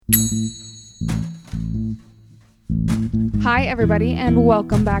Hi, everybody, and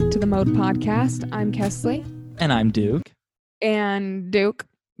welcome back to the Mode Podcast. I'm Kaestle. And I'm Duke. And Duke,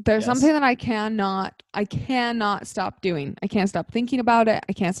 there's something that I cannot stop doing. I can't stop thinking about it.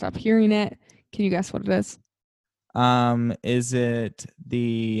 I can't stop hearing it. Can you guess what it is? Is it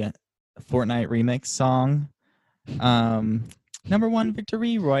the Fortnite remix song? Number one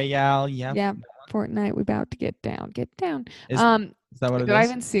victory royale. Yep. Yeah, Fortnite, we about to get down. Get down. Is that what it is? Did I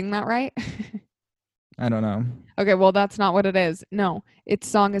even sing that right? I don't know. Okay, well, that's not what it is. No, it's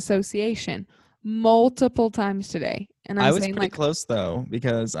song association. Multiple times today. And I was pretty close, though,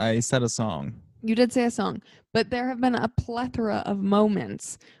 because I said a song. You did say a song, but there have been a plethora of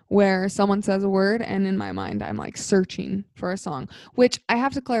moments where someone says a word, and in my mind, I'm like searching for a song, which I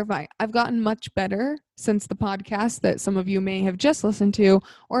have to clarify. I've gotten much better since the podcast that some of you may have just listened to,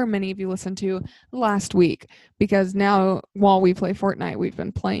 or many of you listened to last week, because now while we play Fortnite, we've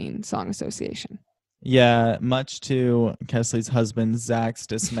been playing Song Association. Yeah, much to Kessle's husband, Zach's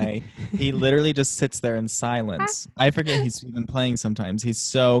dismay. He literally just sits there in silence. I forget he's even playing sometimes. He's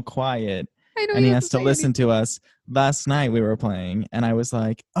so quiet. I know, and he has to listen to us. Last night we were playing, and I was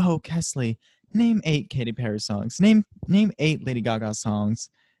like, "Oh, Kaestle, name 8 Katy Perry songs. Name 8 Lady Gaga songs."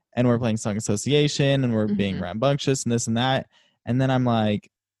 And we're playing Song Association, and we're being rambunctious and this and that. And then I'm like,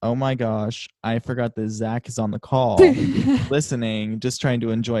 "Oh my gosh, I forgot that Zach is on the call, listening, just trying to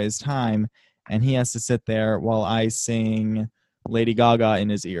enjoy his time, and he has to sit there while I sing Lady Gaga in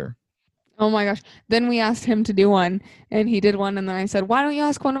his ear." Oh my gosh. Then we asked him to do one, and he did one, and then I said, "Why don't you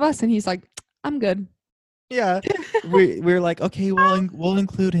ask one of us?" And he's like, "I'm good." Yeah. we're like, okay, we'll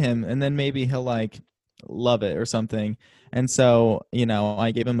include him, and then maybe he'll like love it or something. And so,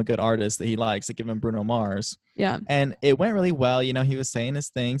 I gave him a good artist that he likes. I give him Bruno Mars. Yeah. And it went really well. He was saying his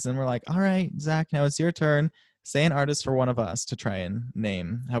things, and we're like, all right, Zach, now it's your turn. Say an artist for one of us to try and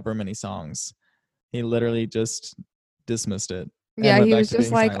name however many songs. He literally just dismissed it. Yeah, he was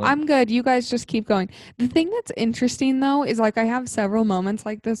just like, silent. I'm good. You guys just keep going. The thing that's interesting, though, is like I have several moments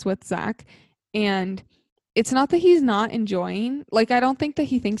like this with Zach, and it's not that he's not enjoying. Like, I don't think that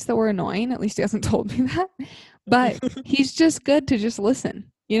he thinks that we're annoying. At least he hasn't told me that. But he's just good to just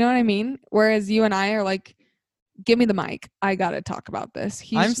listen. You know what I mean? Whereas you and I are like, give me the mic. I got to talk about this.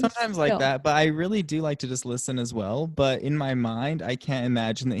 I'm sometimes like that, but I really do like to just listen as well. But in my mind, I can't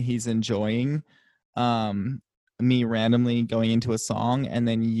imagine that he's enjoying me randomly going into a song and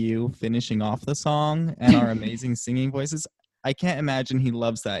then you finishing off the song and our amazing singing voices. I can't imagine he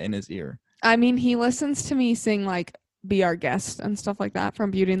loves that in his ear. I mean, he listens to me sing like Be Our Guest and stuff like that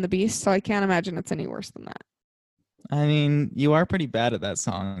from Beauty and the Beast, so I can't imagine it's any worse than that. I mean, you are pretty bad at that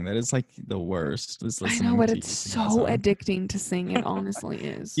song. That is like the worst. I know, but it's so addicting to sing. It honestly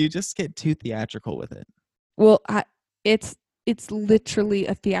is. You just get too theatrical with it. Well, it's literally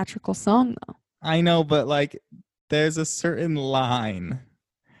a theatrical song, though. I know, but like there's a certain line,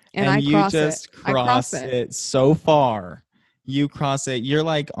 and you just cross it so far. You cross it. You're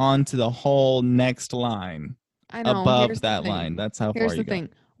like on to the whole next line. I know. Above that line. That's how far you go. Here's the thing.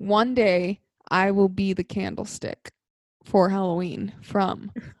 One day I will be the candlestick for Halloween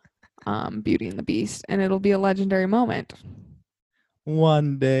from Beauty and the Beast, and it'll be a legendary moment.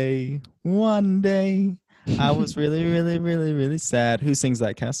 One day. I was really, really, really, really sad. Who sings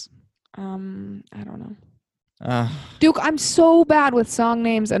that, Kes? I don't know. Duke, I'm so bad with song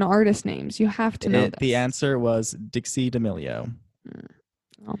names and artist names. You have to know this. The answer was Dixie D'Amelio.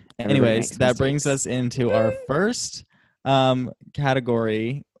 Well, anyways, that brings us into our first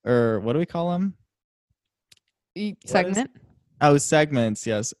category, or what do we call them? Segment. Segments,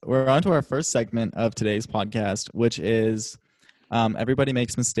 yes. We're on to our first segment of today's podcast, which is Everybody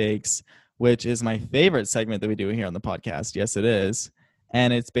Makes Mistakes, which is my favorite segment that we do here on the podcast. Yes, it is.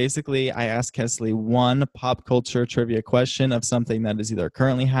 And it's basically, I ask Kaestle one pop culture trivia question of something that is either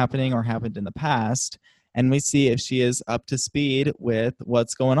currently happening or happened in the past. And we see if she is up to speed with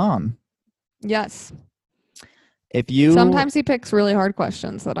what's going on. Yes. Sometimes he picks really hard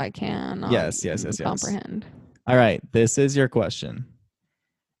questions that I can yes. comprehend. All right. This is your question.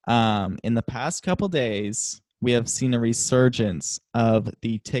 In the past couple days, we have seen a resurgence of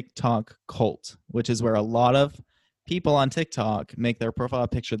the TikTok cult, which is where a lot of people on TikTok make their profile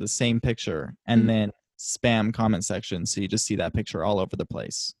picture the same picture and then spam comment section. So you just see that picture all over the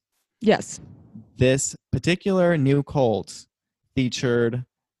place. Yes. This particular new cult featured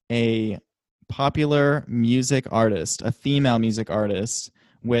a popular music artist, a female music artist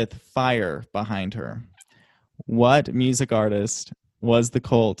with fire behind her. What music artist was the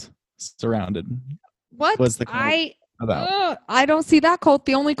cult surrounded? What was the cult about? I don't see that cult.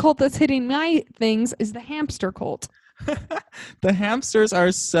 The only cult that's hitting my things is the hamster cult. The hamsters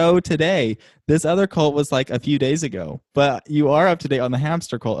are so today. This other cult was like a few days ago, but you are up to date on the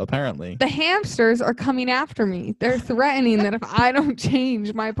hamster cult, apparently. The hamsters are coming after me. They're threatening that if I don't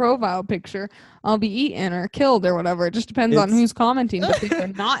change my profile picture, I'll be eaten or killed or whatever. It just depends on who's commenting, but they are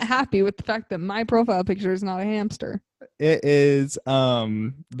not happy with the fact that my profile picture is not a hamster. It is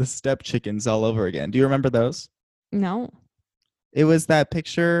the step chickens all over again. Do you remember those? No. It was that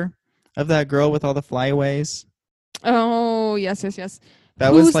picture of that girl with all the flyaways. Oh, yes.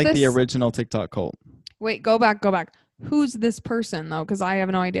 That was like the original TikTok cult. Wait, go back. Who's this person though? Because I have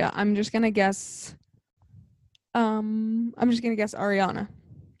no idea. I'm just gonna guess Ariana.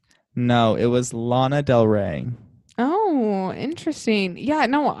 No, it was Lana Del Rey. Oh, interesting. Yeah,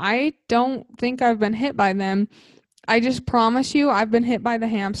 no, I don't think I've been hit by them. I just promise you I've been hit by the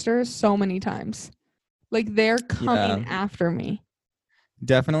hamsters so many times. Like they're coming after me.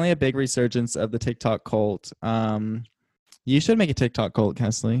 Definitely a big resurgence of the TikTok cult. You should make a TikTok cult,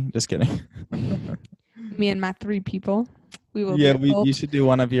 Kaestle. Just kidding. Me and my 3 people. We will. Yeah, you should do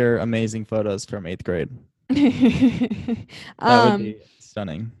one of your amazing photos from 8th grade. That would be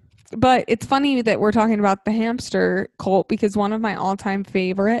stunning. But it's funny that we're talking about the hamster cult because one of my all-time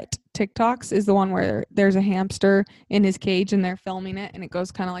favorite TikToks is the one where there's a hamster in his cage and they're filming it and it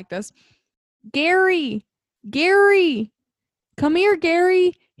goes kind of like this. Gary, come here,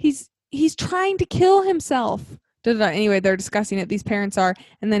 Gary. He's trying to kill himself. Anyway, they're discussing it. These parents are.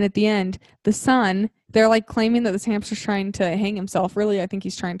 And then at the end, the son, they're like claiming that this hamster's trying to hang himself. Really, I think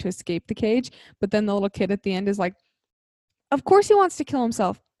he's trying to escape the cage. But then the little kid at the end is like, of course he wants to kill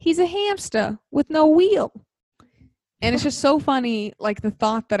himself. He's a hamster with no wheel. And it's just so funny, like the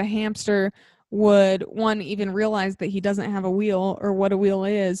thought that a hamster would, one, even realize that he doesn't have a wheel or what a wheel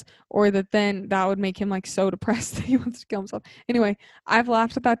is, or that then that would make him like so depressed that he wants to kill himself. Anyway, I've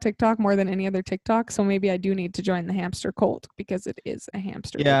laughed at that TikTok more than any other TikTok, so maybe I do need to join the hamster cult because it is a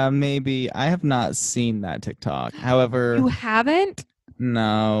hamster. Yeah, maybe. I have not seen that TikTok. However, you haven't?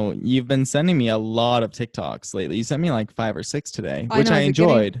 No, you've been sending me a lot of TikToks lately. You sent me like 5 or 6 today, which I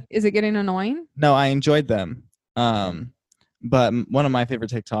enjoyed. Is it getting annoying? No, I enjoyed them. But one of my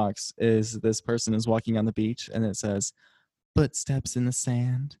favorite TikToks is this person is walking on the beach and it says footsteps in the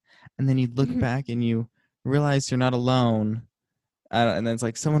sand, and then you look back and you realize you're not alone. And then it's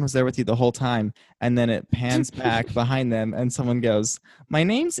like someone was there with you the whole time, and then it pans back behind them and someone goes, "My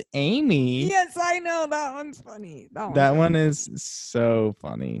name's Amy." Yes, I know, that one's funny. That one is so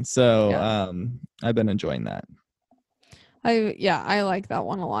funny. So I've been enjoying that. I like that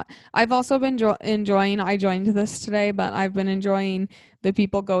one a lot. I've also been enjoying, I joined this today, but I've been enjoying the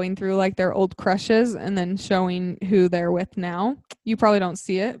people going through like their old crushes and then showing who they're with now. You probably don't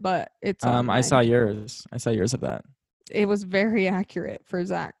see it, but it's I saw yours. I saw yours of that. It was very accurate for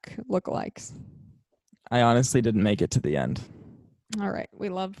Zach lookalikes. I honestly didn't make it to the end. All right. We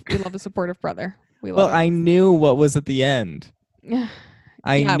love a supportive brother. I knew what was at the end.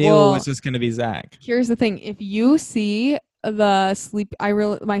 I knew it was just going to be Zach. Here's the thing. If you see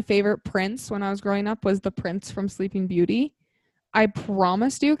my favorite prince when I was growing up was the prince from Sleeping Beauty. I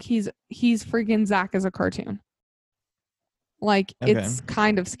promise, Duke, he's freaking Zach as a cartoon. Like, It's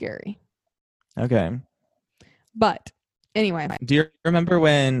kind of scary. Okay. But anyway. Do you remember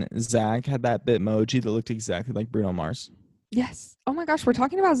when Zach had that Bitmoji that looked exactly like Bruno Mars? Yes. Oh my gosh, we're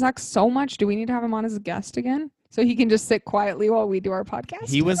talking about Zach so much. Do we need to have him on as a guest again? So he can just sit quietly while we do our podcast?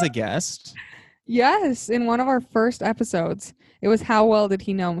 He was a guest? Yes, in one of our first episodes. It was How Well Did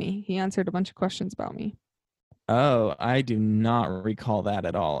He Know Me? He answered a bunch of questions about me. Oh, I do not recall that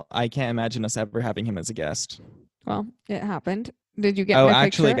at all. I can't imagine us ever having him as a guest. Well, it happened. Did you get my picture? Oh,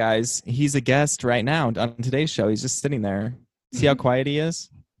 actually, guys, he's a guest right now on today's show. He's just sitting there. See how quiet he is?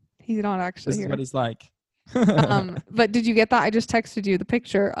 He's not actually here. This is what he's like. But did you get that? I just texted you the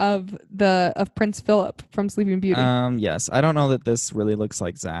picture of Prince Philip from Sleeping Beauty. Yes. I don't know that this really looks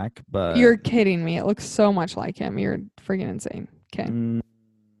like Zach, but you're kidding me. It looks so much like him. You're freaking insane. Okay.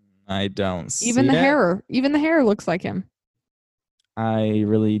 I don't see even the hair. Even the hair looks like him. I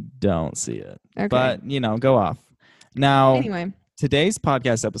really don't see it. Okay. But go off. Now, anyway, today's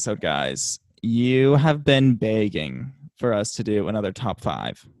podcast episode, guys, you have been begging for us to do another top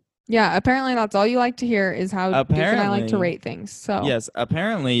 5. Yeah, apparently that's all you like to hear is how Duke and I like to rate things. So yes,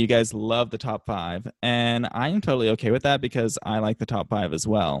 apparently you guys love the top 5, and I am totally okay with that because I like the top 5 as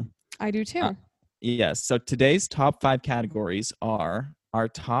well. I do too. Yes, so today's top 5 categories are our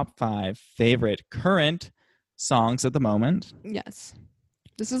top 5 favorite current songs at the moment. Yes.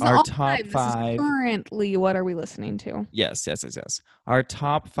 This is our all top 5. This is currently, what are we listening to? Yes. Our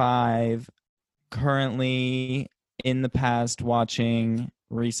top 5 currently in the past watching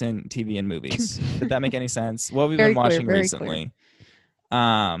recent TV and movies. Did that make any sense? What we've Very been clear, watching very recently.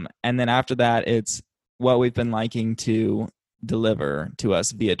 And then after that, it's what we've been liking to deliver to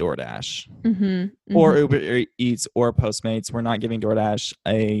us via DoorDash or Uber Eats or Postmates. We're not giving DoorDash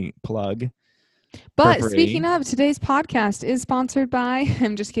a plug. But speaking of, today's podcast is sponsored by,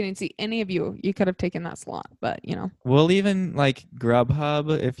 I'm just kidding. See, any of you could have taken that slot, but you know. We'll even like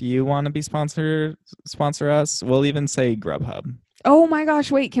Grubhub if you want to be sponsor us. We'll even say Grubhub. Oh my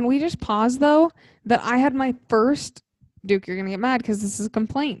gosh, wait, can we just pause though? That I had my first, Duke, you're going to get mad because this is a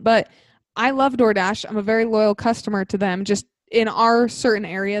complaint, but I love DoorDash. I'm a very loyal customer to them. Just in our certain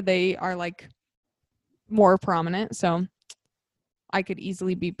area, they are like more prominent. So I could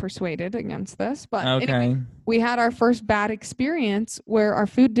easily be persuaded against this. But anyway, we had our first bad experience where our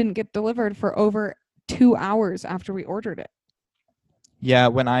food didn't get delivered for over 2 hours after we ordered it. Yeah,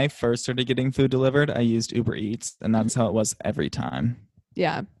 when I first started getting food delivered, I used Uber Eats, and that's how it was every time.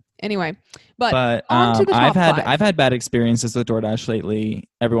 Yeah. Anyway, but on to the top five. I've had bad experiences with DoorDash lately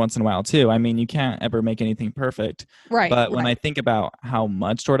every once in a while too. I mean, you can't ever make anything perfect. Right. But when I think about how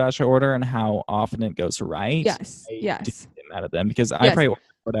much DoorDash I order and how often it goes right, yes. I do get mad at them because I probably order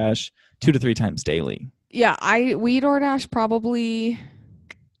DoorDash 2 to 3 times daily. Yeah, we DoorDash probably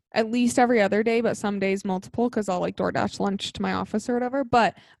at least every other day, but some days multiple because I'll like DoorDash lunch to my office or whatever.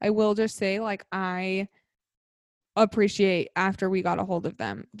 But I will just say, like, I appreciate after we got a hold of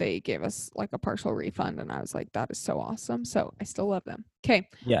them, they gave us like a partial refund, and I was like, that is so awesome. So I still love them. Okay.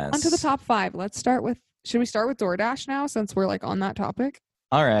 Yes. On to the top 5. Let's start with, should we start with DoorDash now since we're like on that topic?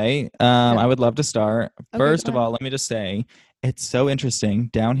 All right. I would love to start. First of all, let me just say, it's so interesting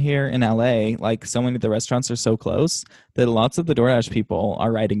down here in LA, like so many of the restaurants are so close that lots of the DoorDash people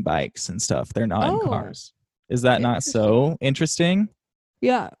are riding bikes and stuff. They're not in cars. Is that not so interesting?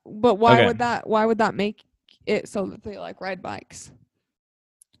 Yeah, but why would that make it so that they like ride bikes?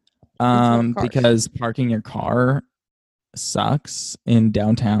 Because parking your car sucks in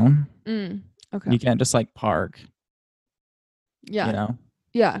downtown. Okay. You can't just like park. Yeah. You know?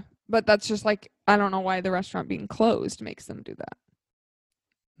 Yeah. But that's just like, I don't know why the restaurant being closed makes them do that.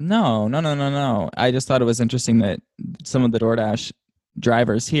 No. I just thought it was interesting that some of the DoorDash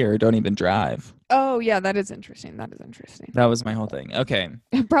drivers here don't even drive. Oh, yeah, that is interesting. That was my whole thing. Okay.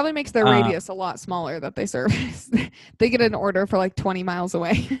 It probably makes their radius a lot smaller that they service. They get an order for like 20 miles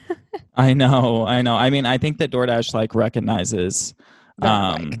away. I know. I mean, I think that DoorDash like recognizes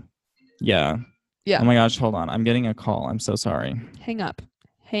yeah. Oh my gosh, hold on. I'm getting a call. I'm so sorry. Hang up.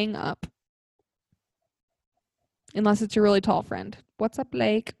 Unless it's your really tall friend. What's up,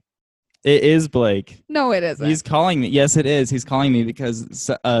 Blake? It is Blake. No, it isn't. He's calling me. Yes, it is. He's calling me because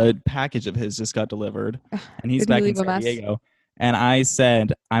a package of his just got delivered, and he's back in San Diego. And I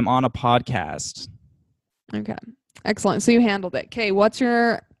said, I'm on a podcast. Okay. Excellent. So you handled it. Okay, what's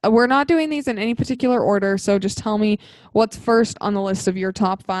your... We're not doing these in any particular order, so just tell me what's first on the list of your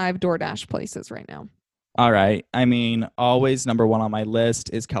top 5 DoorDash places right now. All right. I mean, always number 1 on my list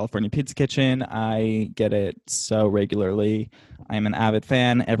is California Pizza Kitchen. I get it so regularly. I'm an avid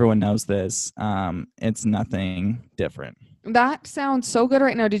fan. Everyone knows this. It's nothing different. That sounds so good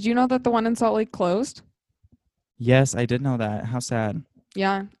right now. Did you know that the one in Salt Lake closed? Yes, I did know that. How sad.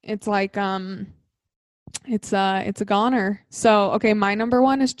 Yeah, it's like it's a goner. So, okay, my number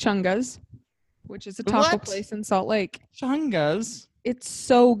 1 is Chunga's, which is a taco place in Salt Lake. Chunga's? It's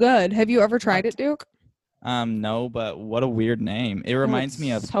so good. Have you ever tried it, Duke? No, but what a weird name. It reminds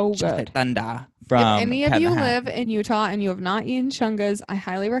me of so good. Thunder from if any of you live in Utah and you have not eaten Chunga's, I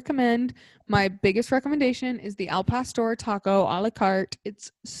highly recommend. My biggest recommendation is the Al Pastor taco a la carte.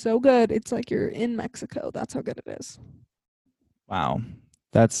 It's so good. It's like you're in Mexico. That's how good it is. Wow.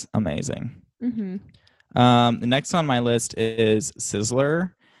 That's amazing. Mm-hmm. Next on my list is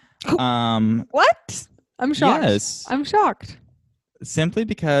Sizzler. What? I'm shocked. Yes. I'm shocked. Simply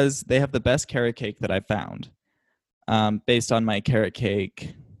because they have the best carrot cake that I've found, based on my carrot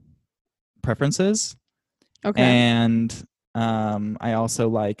cake preferences. Okay. And I also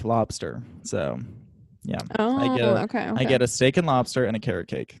like lobster. So, yeah. Oh, okay. I get a steak and lobster and a carrot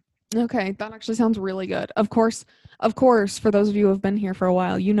cake. Okay, that actually sounds really good. Of course, for those of you who have been here for a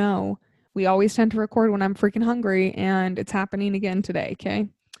while, you know, we always tend to record when I'm freaking hungry, and it's happening again today, okay?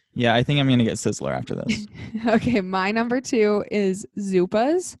 Yeah, I think I'm going to get Sizzler after this. Okay, my number 2 is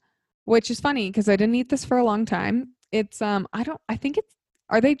Zupa's, which is funny because I didn't eat this for a long time. It's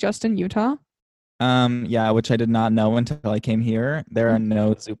are they just in Utah? Yeah, which I did not know until I came here. There are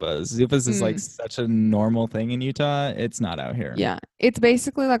no Zupas. Zupas is like such a normal thing in Utah. It's not out here. Yeah, it's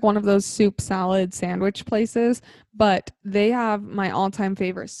basically like one of those soup salad sandwich places, but they have my all-time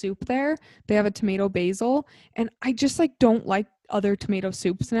favorite soup there. They have a tomato basil, and I just like don't like other tomato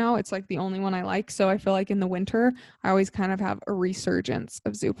soups now. It's like the only one I like. So I feel like in the winter, I always kind of have a resurgence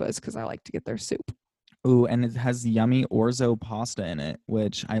of Zupas because I like to get their soup. Ooh, and it has yummy orzo pasta in it,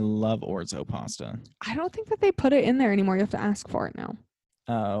 which I love orzo pasta. I don't think that they put it in there anymore. You have to ask for it now.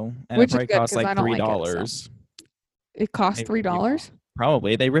 Oh, and Which it is probably good costs because I like don't like it. So $3. it costs They rip you off. $3.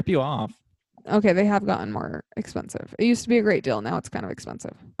 Probably. They rip you off. Okay, they have gotten more expensive. It used to be a great deal. Now it's kind of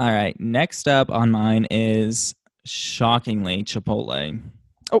expensive. All right. Next up on mine is shockingly Chipotle.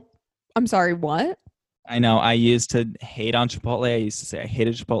 Oh, I'm sorry. What? I know. I used to hate on Chipotle. I used to say I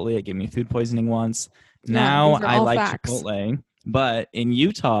hated Chipotle. It gave me food poisoning once. Yeah, Now these are I all like facts. Chipotle. But in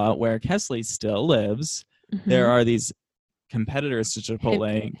Utah, where Kaestle still lives, there are these competitors to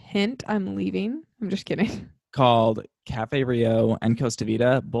Chipotle. Hint, I'm leaving. I'm just kidding. Called Cafe Rio and Costa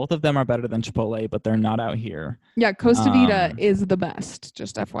Vida. Both of them are better than Chipotle, but they're not out here. Yeah, Costa Vida is the best.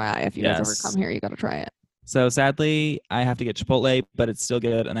 Just FYI, if you guys ever come here, you got to try it. So sadly, I have to get Chipotle, but it's still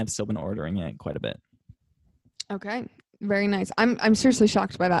good, and I've still been ordering it quite a bit. Okay, very nice. I'm seriously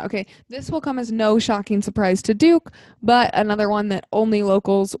shocked by that. Okay, this will come as no shocking surprise to Duke, but another one that only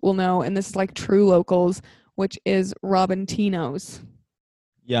locals will know, and this is like true locals, which is Robintino's.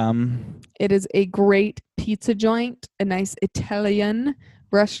 Yum. It is a great pizza joint, a nice Italian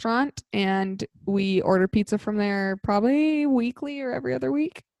restaurant, and we order pizza from there probably weekly or every other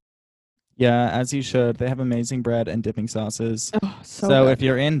week. Yeah, as you should. They have amazing bread and dipping sauces. Oh, so good. If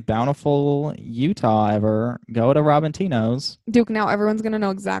you're in Bountiful, Utah ever, go to Robintino's. Duke, now everyone's going to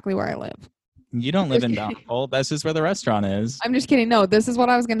know exactly where I live. You don't live in Bountiful. That's just where the restaurant is. I'm just kidding. No, this is what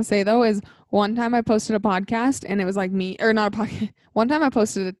I was going to say, though, is one time I posted a podcast and it was like me, or not a podcast. One time I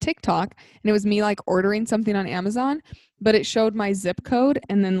posted a TikTok and it was me like ordering something on Amazon, but it showed my zip code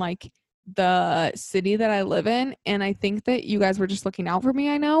and then like the city that I live in. And I think that you guys were just looking out for me,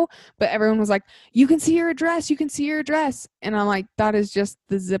 I know, but everyone was like, you can see your address. You can see your address. And I'm like, that is just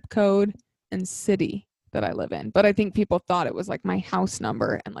the zip code and city that I live in. But I think people thought it was like my house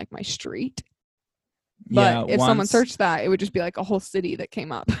number and like my street. But if someone searched that, it would just be like a whole city that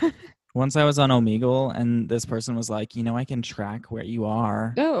came up. Once I was on Omegle and this person was like, I can track where you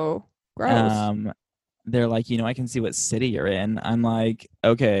are. Oh, gross. They're like, I can see what city you're in. I'm like,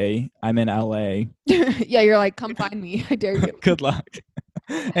 okay, I'm in LA. Yeah, you're like, come find me. I dare you. Good luck.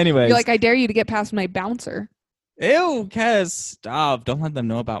 Anyways. You're like, I dare you to get past my bouncer. Ew, Kes, stop. Don't let them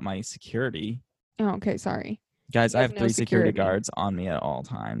know about my security. Oh, okay, sorry. Guys, I have 3 security guards on me at all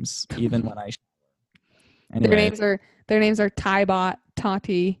times, even when I Anyways. Their names are Tybot,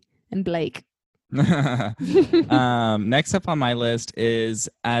 Tati, and Blake. Next up on my list is,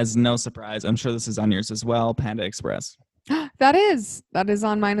 as no surprise, I'm sure this is on yours as well, Panda Express. That is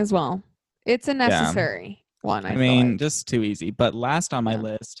on mine as well. It's a necessary one. I mean, just too easy. But last on my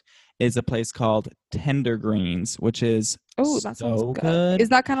list is a place called Tender Greens, which is that sounds good. Is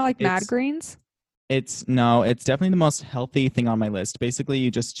that kind of like Mad Greens? It's definitely the most healthy thing on my list. Basically,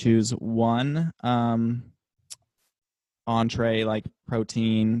 you just choose one entree, like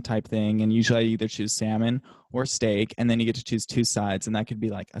protein type thing, and usually I either choose salmon or steak, and then you get to choose 2 sides, and that could be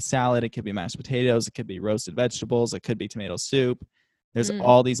like a salad, it could be mashed potatoes, it could be roasted vegetables, it could be tomato soup. There's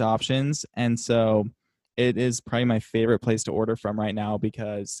all these options, and so it is probably my favorite place to order from right now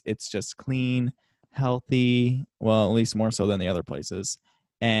because it's just clean, healthy, well, at least more so than the other places,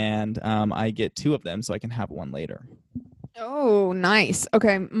 and I get 2 of them so I can have one later. Oh, nice.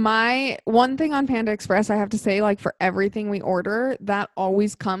 Okay. My one thing on Panda Express, I have to say, like for everything we order, that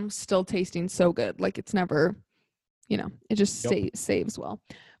always comes still tasting so good. Like it's never, it just saves well.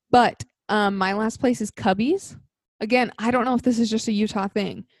 But my last place is Cubby's. Again, I don't know if this is just a Utah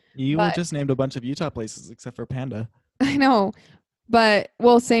thing. You just named a bunch of Utah places except for Panda. I know. But,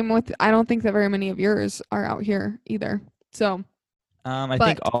 same with, I don't think that very many of yours are out here either. So. I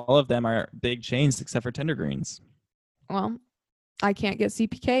think all of them are big chains except for Tender Greens. Well, I can't get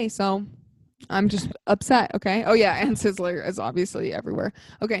CPK, so I'm just upset, okay? Oh, yeah, and Sizzler is obviously everywhere.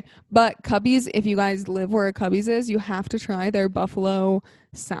 Okay, but Cubby's, if you guys live where Cubby's is, you have to try their buffalo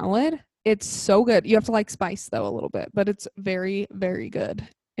salad. It's so good. You have to like spice, though, a little bit, but it's very, very good.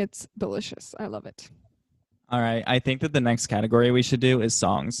 It's delicious. I love it. All right, I think that the next category we should do is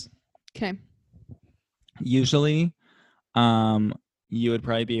songs. Okay. Usually, you would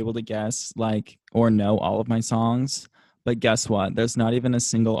probably be able to guess, or know all of my songs. But guess what? There's not even a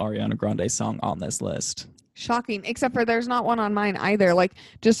single Ariana Grande song on this list. Shocking. Except for there's not one on mine either. Like,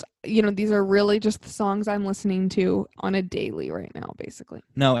 just, these are really just the songs I'm listening to on a daily right now, basically.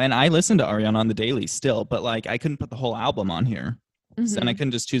 No, and I listen to Ariana on the daily still, but, I couldn't put the whole album on here. So, and I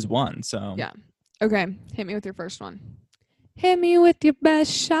couldn't just choose one, so. Yeah. Okay. Hit me with your first one. Hit me with your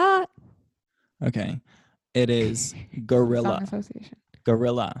best shot. Okay. It is Song Gorilla. association.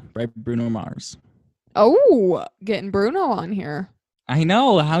 Gorilla by Bruno Mars. Oh, getting Bruno on here. I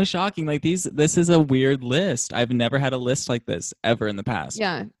know, how shocking. Like this is a weird list. I've never had a list like this ever in the past.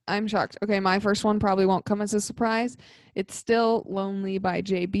 Yeah, I'm shocked. Okay, my first one probably won't come as a surprise. It's still Lonely by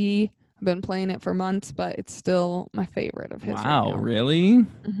JB. I've been playing it for months, but it's still my favorite of his right Wow, now. really?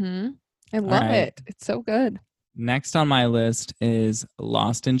 I All love right. it. It's so good. Next on my list is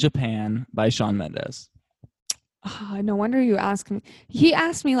Lost in Japan by Shawn Mendes. No wonder you asked me. He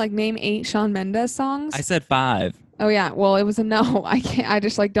asked me like name 8 Shawn Mendes songs. I said 5. Oh yeah, well it was a no. I can't. I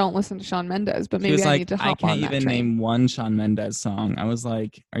just like don't listen to Shawn Mendes, but He maybe was I like, need to I hop can't on that even train. name one Shawn Mendes song. I was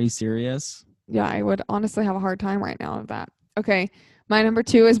like, are you serious? Yeah, I would honestly have a hard time right now of that. Okay, my number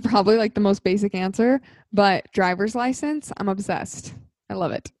 2 is probably like the most basic answer, but driver's license. I'm obsessed. I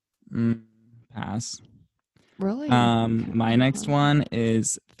love it. Pass. Really? My next one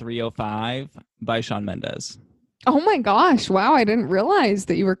is 305 by Shawn Mendes. Oh my gosh! Wow, I didn't realize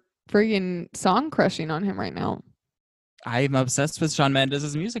that you were friggin' song crushing on him right now. I'm obsessed with Shawn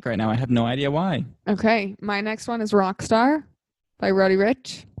Mendes' music right now. I have no idea why. Okay, my next one is Rockstar by Roddy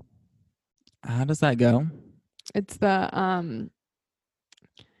Ricch. How does that go? It's the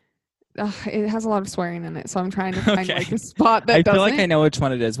it has a lot of swearing in it, so I'm trying to find like a spot that I doesn't. feel like I know which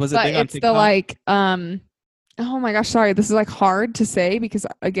one it is. Was it but big on it's TikTok? the like oh my gosh, sorry, this is like hard to say because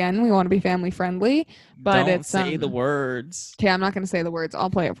again, we want to be family friendly, but Don't it's say the words. Okay, I'm not going to say the words. I'll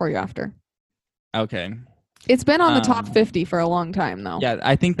play it for you after. Okay. It's been on the top 50 for a long time though. Yeah,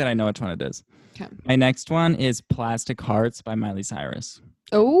 I think that I know which one it is. Okay. My next one is Plastic Hearts by Miley Cyrus.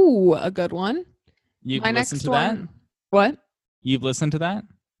 Oh, a good one. You've My listened next to one. that? What? You've listened to that?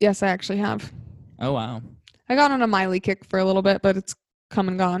 Yes, I actually have. Oh, wow. I got on a Miley kick for a little bit, but it's come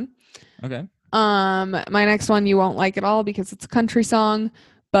and gone. Okay. My next one you won't like at all because it's a country song,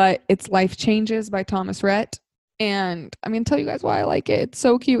 but it's Life Changes by Thomas Rhett. And I'm going to tell you guys why I like it. It's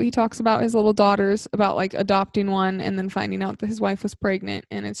so cute. He talks about his little daughters, about like adopting one and then finding out that his wife was pregnant.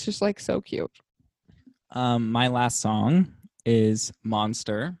 And it's just like so cute. My last song is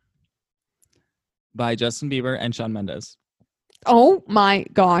Monster by Justin Bieber and Shawn Mendes. Oh my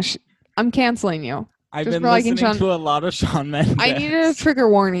gosh. I'm canceling you. I've been listening to a lot of Shawn Mendes. I needed a trigger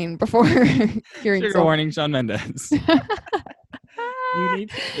warning before hearing Trigger warning, Shawn Mendes. You need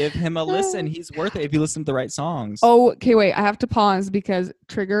to give him a listen. He's worth it if you listen to the right songs. Oh, okay, wait. I have to pause because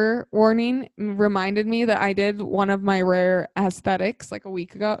trigger warning reminded me that I did one of my rare aesthetics like a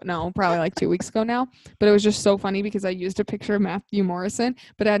week ago. No, probably like 2 weeks ago now. But it was just so funny because I used a picture of Matthew Morrison,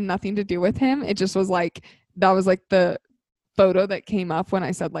 but it had nothing to do with him. It just was like, that was like the photo that came up when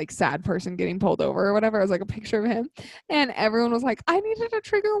I said like sad person getting pulled over or whatever. It was like a picture of him. And everyone was like, I needed a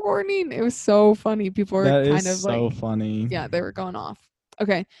trigger warning. It was so funny. People were kind of so like, funny. Yeah, they were going off.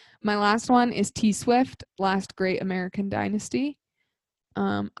 Okay. My last one is T Swift, Last Great American Dynasty.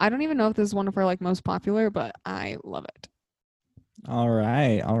 I don't even know if this is one of her like most popular, but I love it. All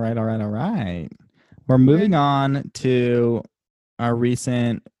right. We're moving on to our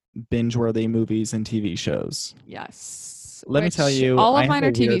recent binge-worthy movies and TV shows. Yes. Let me tell you, all of mine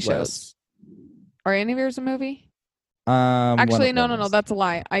are TV shows. List. Are any of yours a movie? Actually, no. That's a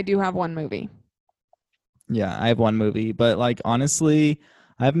lie. I do have one movie. Yeah, I have one movie, but like honestly,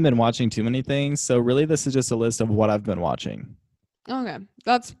 I haven't been watching too many things, so really this is just a list of what I've been watching. Okay.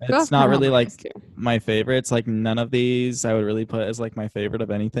 That's not really like my favorites. Like none of these I would really put as like my favorite of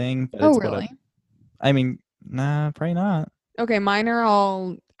anything. But oh, really? I mean, nah, probably not. Okay, mine are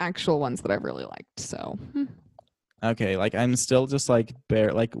all actual ones that I've really liked, so. Okay, like I'm still just like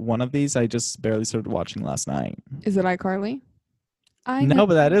one of these I just barely started watching last night. Is it iCarly? No,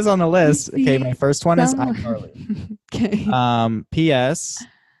 but that is on the list. Okay, my first one is iCarly. Okay. P.S.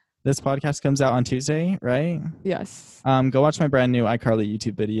 This podcast comes out on Tuesday, right? Yes. Go watch my brand new iCarly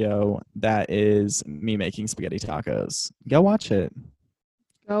YouTube video. That is me making spaghetti tacos. Go watch it.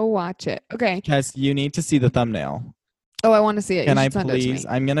 Go watch it. Okay. Because you need to see the thumbnail. Oh, I want to see it. Can I please?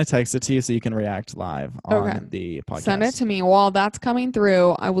 I'm going to text it to you so you can react live on the podcast. Send it to me. While that's coming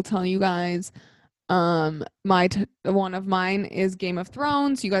through, I will tell you guys one of mine is Game of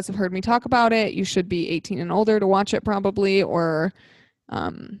Thrones. You guys have heard me talk about it. You should be 18 and older to watch it probably, or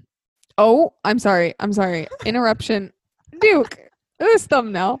oh, I'm sorry. Interruption. Duke, this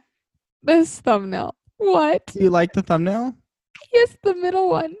thumbnail. What? Do you like the thumbnail? Yes, the middle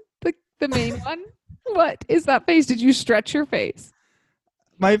one. The main one. What is that face? Did you stretch your face?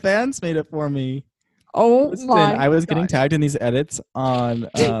 My fans made it for me. Oh, listen, I was getting tagged in these edits on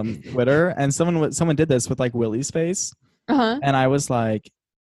Twitter, and someone did this with like Willie's face, and I was like,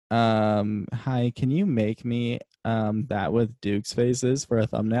 "Hi, can you make me that with Duke's faces for a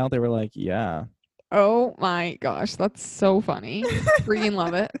thumbnail?" They were like, "Yeah." Oh my gosh, that's so funny. Freaking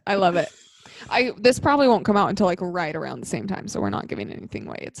love it. I love it. This probably won't come out until like right around the same time, so we're not giving anything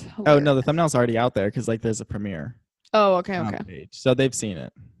away. It's Oh hilarious. no, the thumbnail's already out there because like there's a premiere Oh, okay, okay. page, so they've seen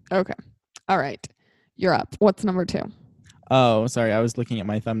it. Okay. All right. You're up. What's number 2? Oh, sorry, I was looking at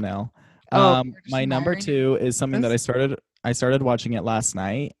my thumbnail. Oh, you're just My number admiring 2 is something that this? I started watching it last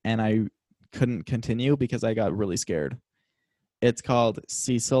night and I couldn't continue because I got really scared. It's called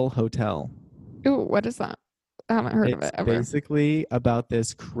Cecil Hotel. Ooh, what is that? I haven't heard of It's it ever. basically about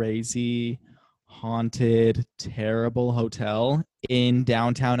this crazy, haunted, terrible hotel in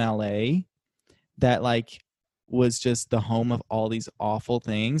downtown LA that like was just the home of all these awful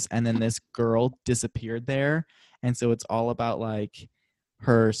things, and then this girl disappeared there, and so it's all about like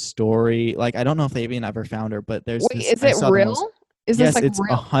her story. Like I don't know if they even ever found her, but there's Wait, this, is I it saw the most. real? Is this Yes, like it's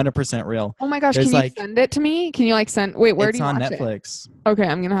real? 100% real. Oh my gosh, can There's you like send it to me? Can you like send Wait, where do it's you on watch it? Netflix, Okay,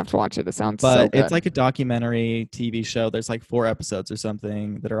 I'm gonna have to watch it. It sounds so but it's good. like a documentary TV show. There's like 4 episodes or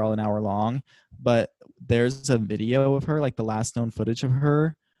something that are all an hour long. But there's a video of her, like the last known footage of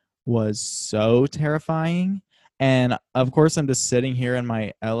her was so terrifying. And of course, I'm just sitting here in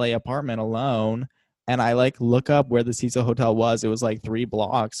my LA apartment alone. And I like look up where the Cecil Hotel was. It was like 3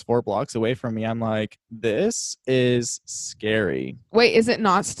 blocks, 4 blocks away from me. I'm like, this is scary. Wait, is it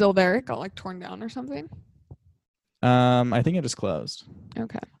not still there? It got like torn down or something? I think it just closed.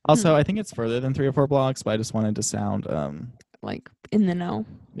 Okay. Also, I think it's further than 3 or 4 blocks, but I just wanted to sound Like in the know.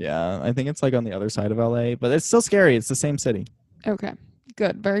 yeah, I think it's like on the other side of LA, but it's still scary. It's the same city. Okay.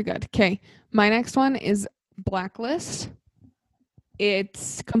 Good. Very good. Okay. My next one is Blacklist.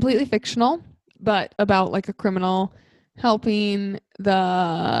 It's completely fictional, but about like a criminal helping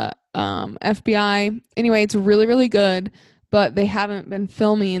the FBI. Anyway, it's really, really good, but they haven't been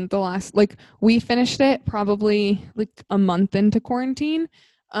filming the last, like, we finished it probably like a month into quarantine.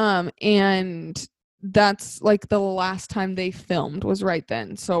 And that's like the last time they filmed was right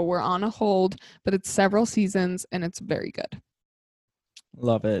then. So we're on a hold, but it's several seasons and it's very good.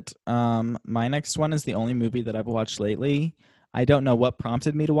 Love it. My next one is the only movie that I've watched lately. I don't know what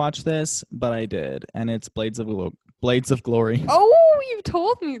prompted me to watch this, but I did, and it's Blades of Glory. Oh, you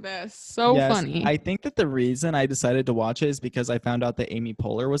told me this. So Yes, funny. I think that the reason I decided to watch it is because I found out that Amy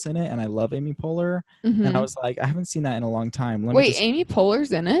Poehler was in it, and I love Amy Poehler, and I Mm-hmm. was like, I haven't seen that in a long time. Let me Wait, just. Amy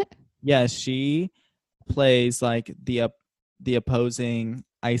Poehler's in it? Yeah, she plays like the opposing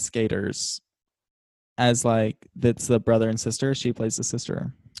ice skaters as like that's the brother and sister. She plays the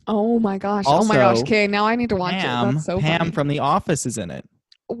sister. Oh my gosh. Oh my gosh. Also, Okay, now I need to watch it. That's so Pam funny. from The Office is in it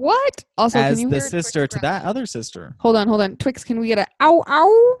What? Also, can as you the hear Twix sister to that scratching? other sister. Hold on, hold on. Twix, can we get a ow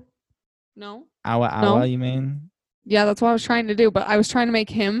ow? No? Awa Awa, No? you mean? Yeah, that's what I was trying to do, but I was trying to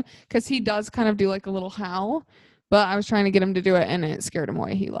make him because he does kind of do like a little howl, but I was trying to get him to do it and it scared him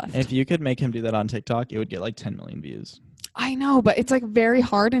away. He left. If you could make him do that on TikTok, it would get like 10 million views. I know, but it's like very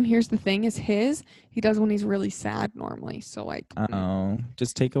hard. And here's the thing: is he does when he's really sad normally. So like, Oh,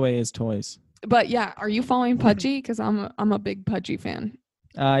 just take away his toys. but yeah, are you following Pudgy? Because I'm a big Pudgy fan.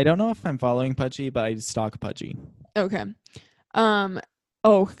 I don't know if I'm following Pudgy, but I stalk Pudgy. Okay. Um.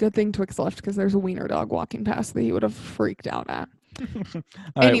 Oh, good thing Twix left because there's a wiener dog walking past that he would have freaked out at. All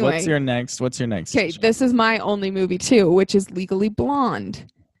right, Anyway. what's your next? Okay, this is my only movie too, which is Legally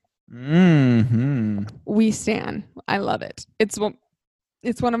Blonde. Mm-hmm. We stan. I love it. It's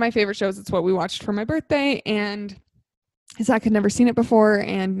one of my favorite shows. It's what we watched for my birthday, and Zach had never seen it before,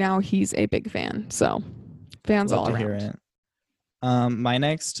 and now he's a big fan. So fans Love all to around. hear it. My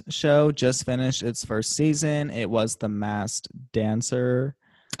next show just finished its first season. It was The Masked Dancer.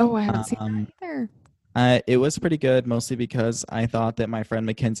 Oh, I haven't seen that either. It was pretty good, mostly because I thought that my friend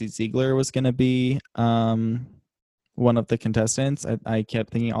Mackenzie Ziegler was going to be one of the contestants. I kept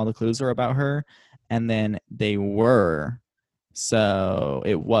thinking all the clues were about her, and then they were. So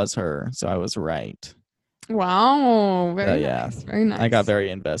it was her. So I was right. Wow, very yeah, nice. Very nice. I got very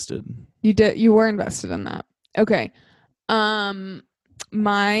invested. You were invested in that. Okay.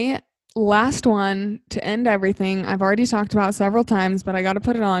 My last one to end everything, I've already talked about several times, but I got to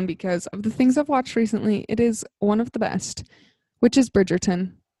put it on because of the things I've watched recently. It is one of the best, which is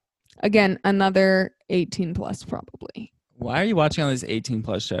Bridgerton. Again, another 18 plus probably. Why are you watching all these 18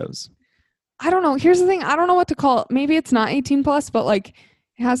 plus shows? I don't know. Here's the thing. I don't know what to call it. Maybe it's not 18 plus, but like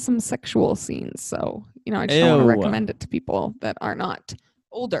it has some sexual scenes. So, I just don't want to recommend it to people that are not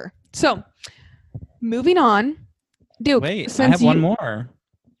older. So, moving on. Duke, wait, I have one more.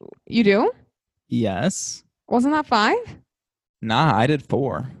 You do? Yes. Wasn't that 5? Nah, I did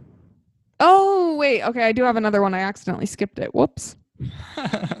 4. Oh, wait. Okay, I do have another one. I accidentally skipped it. Whoops.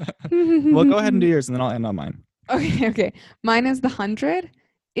 Well, go ahead and do yours, and then I'll end on mine. Okay. Mine is The 100.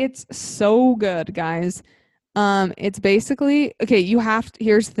 It's so good, guys. It's basically okay,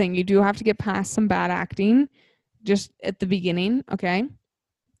 here's the thing, you do have to get past some bad acting just at the beginning, okay?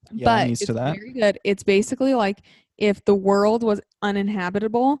 Yeah, I'm But used to it's that. very good. It's basically like if the world was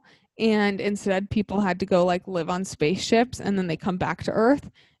uninhabitable and instead people had to go like live on spaceships and then they come back to Earth.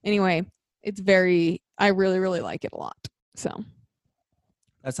 Anyway, I really, really like it a lot. So,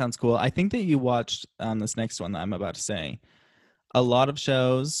 That sounds cool. I think that you watched this next one that I'm about to say. A lot of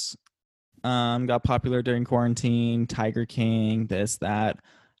shows got popular during quarantine, Tiger King, this, that.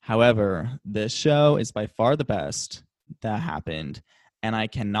 However, this show is by far the best that happened, and I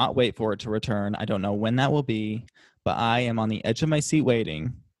cannot wait for it to return. I don't know when that will be, but I am on the edge of my seat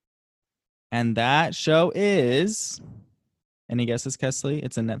waiting. And that show is, any guesses, Kesley?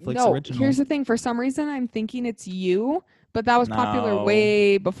 It's a Netflix no, original. here's the thing. For some reason, I'm thinking it's You, but that was popular No,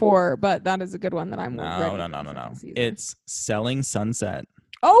 way before. But that is a good one that I'm no, ready no, for no, the no, no. second season. It's Selling Sunset.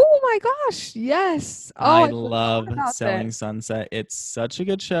 Oh my gosh. Yes. Oh, I I forgot love about Selling this. Sunset. It's such a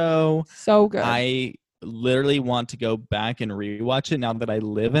good show. So good. I literally want to go back and rewatch it now that I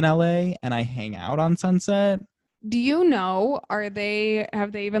live in LA and I hang out on Sunset. Do you know, have they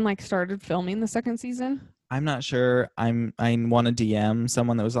even like started filming the second season? I'm not sure. I want to DM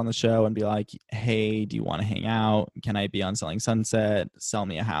someone that was on the show and be like, "Hey, do you want to hang out? Can I be on Selling Sunset? Sell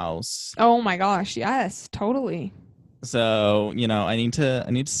me a house." Oh my gosh, yes, totally. So, I need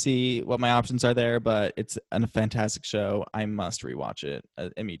to see what my options are there, but it's a fantastic show. I must rewatch it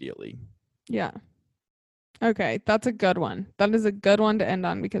immediately. Yeah. Okay, that's a good one. That is a good one to end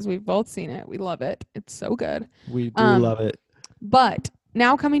on because we've both seen it. We love it. It's so good. We do Um, love it. but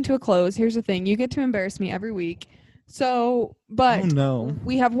now coming to a close, here's the thing. You get to embarrass me every week. So, Oh but no.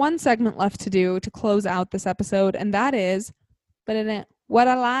 we have one segment left to do to close out this episode, and that is what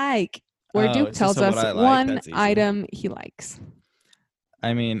I like, where Oh, Duke it's just tells a what us I like. one That's easy. item he likes.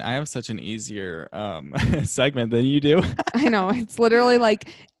 I mean, I have such an easier segment than you do. I know. It's literally like,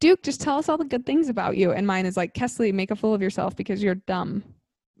 Duke, just tell us all the good things about you. And mine is like, Kesley, make a fool of yourself because you're dumb.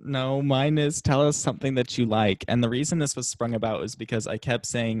 No, mine is tell us something that you like. And the reason this was sprung about is because I kept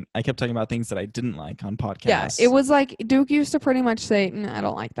talking about things that I didn't like on Yeah, it podcasts. was like Duke used to pretty much say, I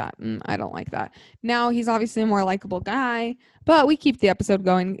don't like that. I don't like that. Now he's obviously a more likable guy, but we keep the episode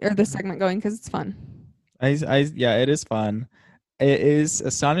going or the segment going because it's fun. Yeah, it is fun. It is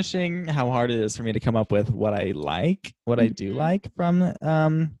astonishing how hard it is for me to come up with what I like, what I do like from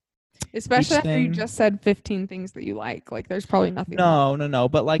Especially each after you thing. just said 15 things that you like. Like, there's probably nothing left. No.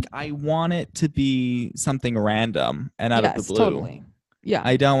 But like, I want it to be something random and out of the Yes, blue. totally. Yeah.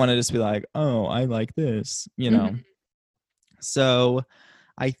 I don't want to just be like, oh, I like this. Mhm. So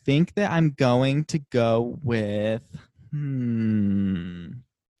I think that I'm going to go with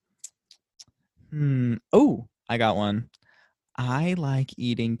Oh, I got one. I like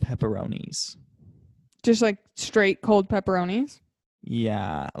eating pepperonis. Just like straight cold pepperonis.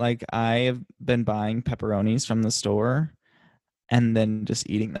 Yeah, like I have been buying pepperonis from the store and then just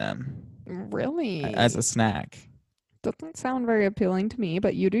eating them as a Really? snack. Doesn't sound very appealing to me,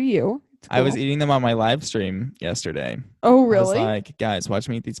 but you do you. It's I was cool. eating them on my live stream yesterday. Oh, I was really? like, guys, watch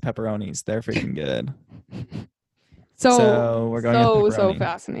me eat these pepperonis. They're freaking good. So, So we're going with so pepperoni.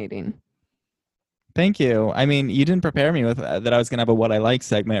 fascinating. Thank you. I mean, you didn't prepare me with that I was going to have a what I like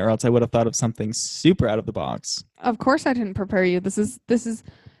segment, or else I would have thought of something super out of the box. Of course I didn't prepare you. This is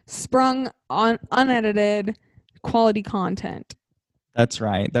sprung on unedited quality content. That's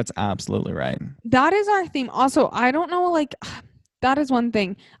right. That's absolutely right. That is our theme. Also, I don't know, like, that is one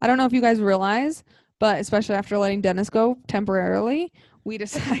thing. I don't know if you guys realize, but especially after letting Dennis go temporarily, we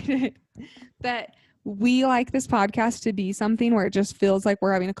decided that we like this podcast to be something where it just feels like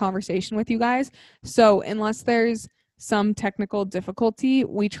we're having a conversation with you guys. So, unless there's some technical difficulty,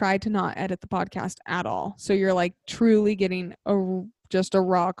 we try to not edit the podcast at all. So, you're like truly getting just a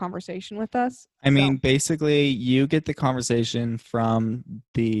raw conversation with us. I mean, basically, you get the conversation from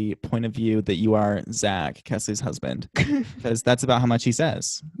the point of view that you are Zach, Kesley's husband, because that's about how much he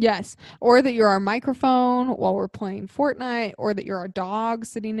says. Yes. Or that you're our microphone while we're playing Fortnite, or that you're our dog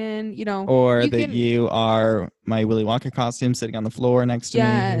sitting in, Or you that can, you are my Willy Wonka costume sitting on the floor next to me.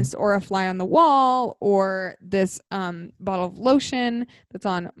 yes, or a fly on the wall, or this bottle of lotion that's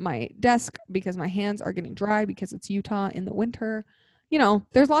on my desk because my hands are getting dry because it's Utah in the winter.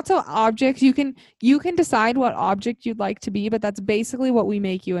 There's lots of objects. You can decide what object you'd like to be, but that's basically what we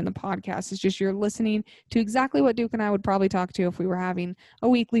make you in the podcast. It's just you're listening to exactly what Duke and I would probably talk to if we were having a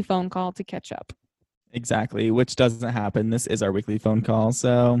weekly phone call to catch up. Exactly, which doesn't happen. This is our weekly phone call.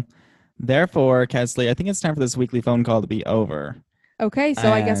 So, therefore, Kesley, I think it's time for this weekly phone call to be over. Okay,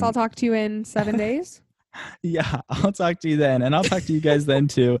 so I guess I'll And talk to you in 7 days. Yeah, I'll talk to you then, and I'll talk to you guys then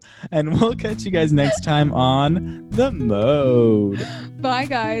too. And we'll catch you guys next time on The Mode. Bye,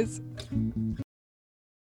 guys.